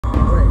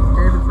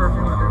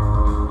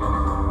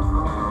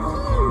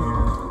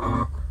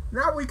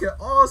Now we can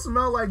all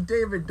smell like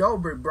David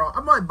Dobrik, bro.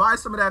 I might buy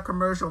some of that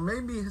commercial.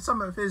 Maybe some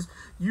of his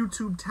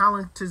YouTube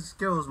talented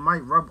skills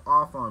might rub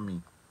off on me.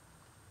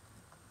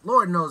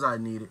 Lord knows I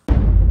need it.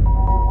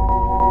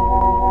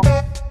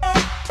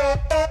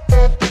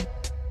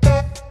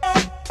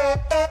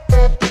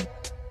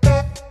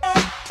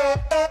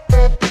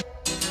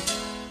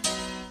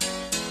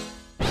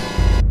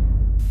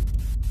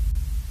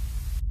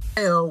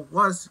 Hey,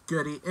 what's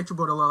goody? It's your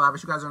boy, the Lil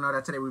Lavish. You guys don't know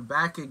that today we're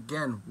back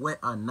again with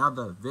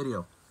another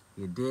video.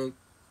 You dig?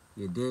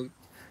 You dig?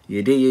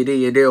 You dig? You dig?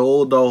 You dig?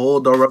 Hold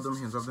on. Rub them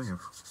hands.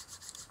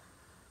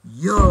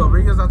 Yo,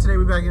 bring us out today.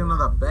 We're back in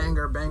another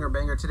banger.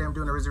 Today I'm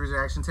doing a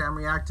reaction. Today I'm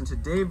reacting to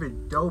David's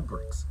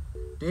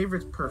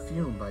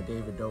Perfume by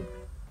David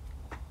Dobrik.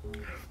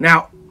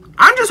 Now,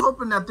 I'm just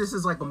hoping that this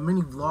is like a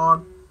mini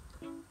vlog.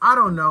 I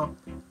don't know.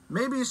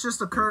 Maybe it's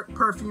just a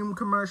perfume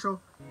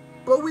commercial.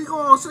 But we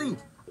gonna see.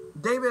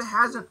 David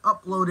hasn't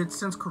uploaded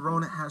since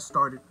Corona has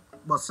started.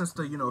 Well, since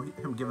the,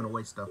 him giving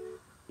away stuff.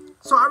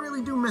 So I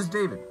really do miss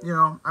David.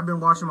 I've been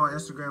watching him on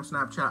Instagram,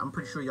 Snapchat. I'm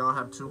pretty sure y'all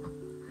have too.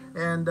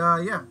 And,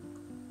 yeah.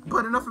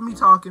 But enough of me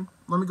talking.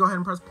 Let me go ahead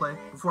and press play.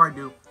 Before I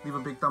do, leave a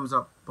big thumbs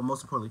up. But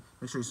most importantly,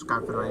 make sure you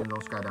subscribe for the right and don't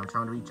subscribe down. I'm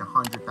trying to reach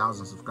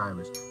 100,000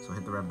 subscribers. So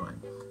hit the red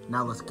button.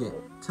 Now let's get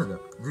to the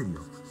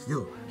video.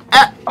 Yo.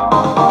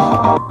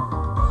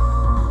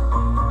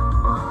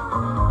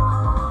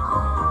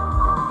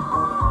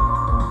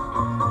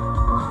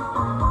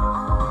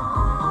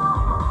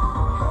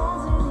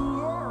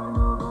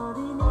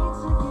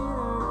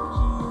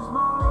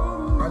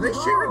 Are they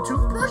sharing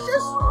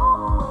toothbrushes?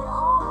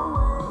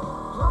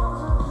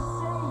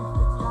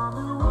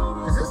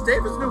 Is this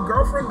David's new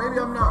girlfriend? Maybe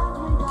I'm not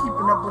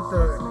keeping up with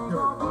the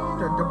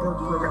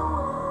program.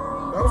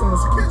 That was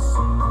almost a kiss.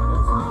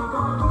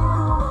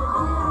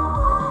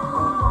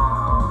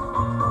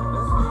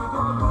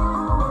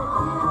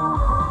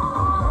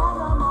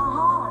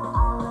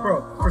 Bro,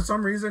 for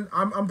some reason,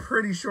 I'm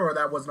pretty sure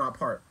that was not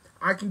part.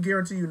 I can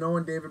guarantee you,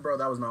 knowing David, bro,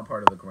 that was not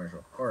part of the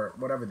commercial. Or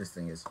whatever this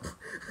thing is.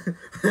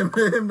 him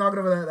knocking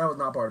over that was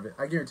not part of it.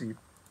 I guarantee you.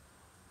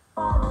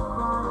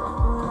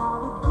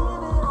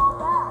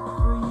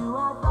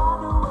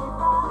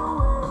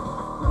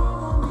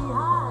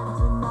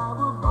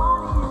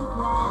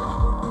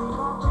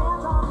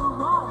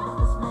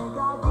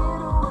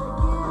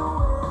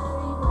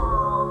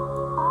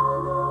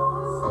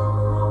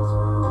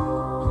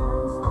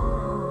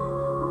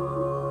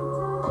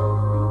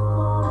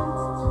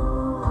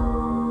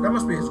 That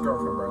must be his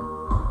girlfriend, bro.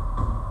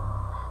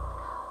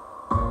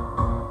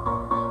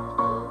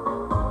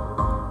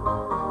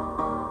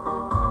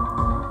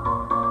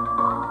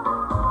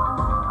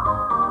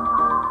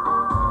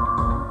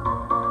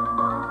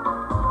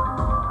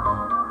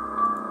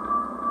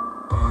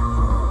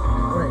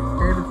 Wait,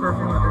 David's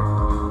Perfume under.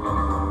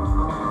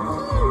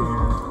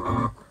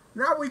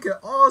 Now we can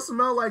all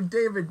smell like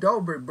David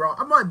Dobrik, bro.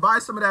 I might buy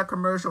some of that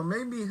commercial.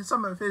 Maybe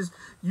some of his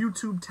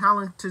YouTube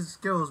talented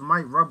skills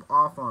might rub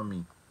off on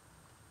me.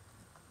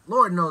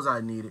 Lord knows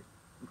I need it.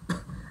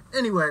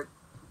 Anyway,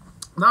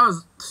 that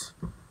was...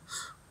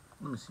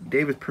 Let me see.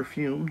 David's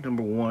Perfume,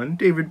 number 1.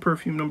 David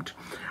Perfume, number 2.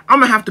 I'm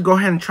going to have to go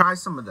ahead and try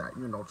some of that.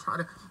 Try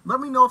to...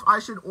 Let me know if I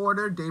should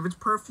order David's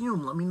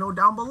Perfume. Let me know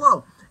down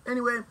below.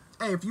 Anyway,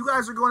 hey, if you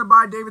guys are going to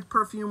buy David's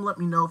Perfume, let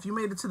me know. If you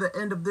made it to the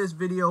end of this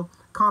video,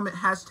 comment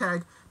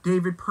hashtag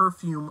David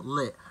Perfume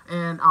lit.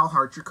 And I'll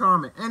heart your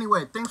comment.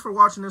 Anyway, thanks for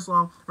watching this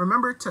long.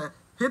 Remember to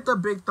hit the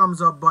big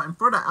thumbs up button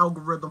for the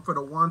algorithm for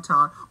the one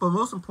time. But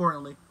most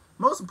importantly,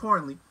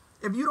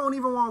 if you don't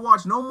even want to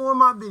watch no more of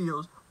my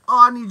videos, all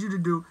I need you to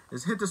do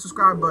is hit the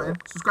subscribe button.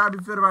 Subscribe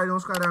if you feel the right, don't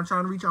subscribe down. I'm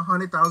trying to reach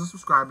 100,000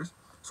 subscribers.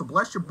 So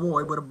bless your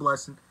boy with a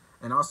blessing.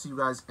 And I'll see you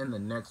guys in the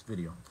next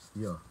video.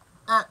 Yeah.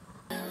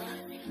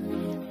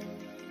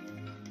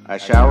 I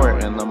shower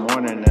in the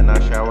morning and I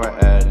shower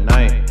at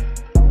night.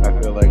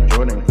 I feel like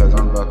Jordan because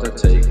I'm about to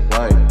take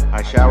flight.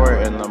 I shower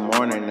in the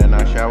morning and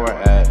I shower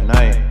at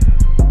night.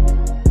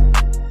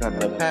 Got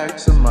the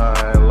packs of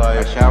my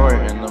life. I shower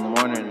in the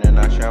morning and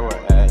I shower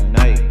at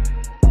night.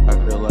 I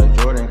feel like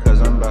Jordan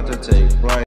cause I'm about to take flight.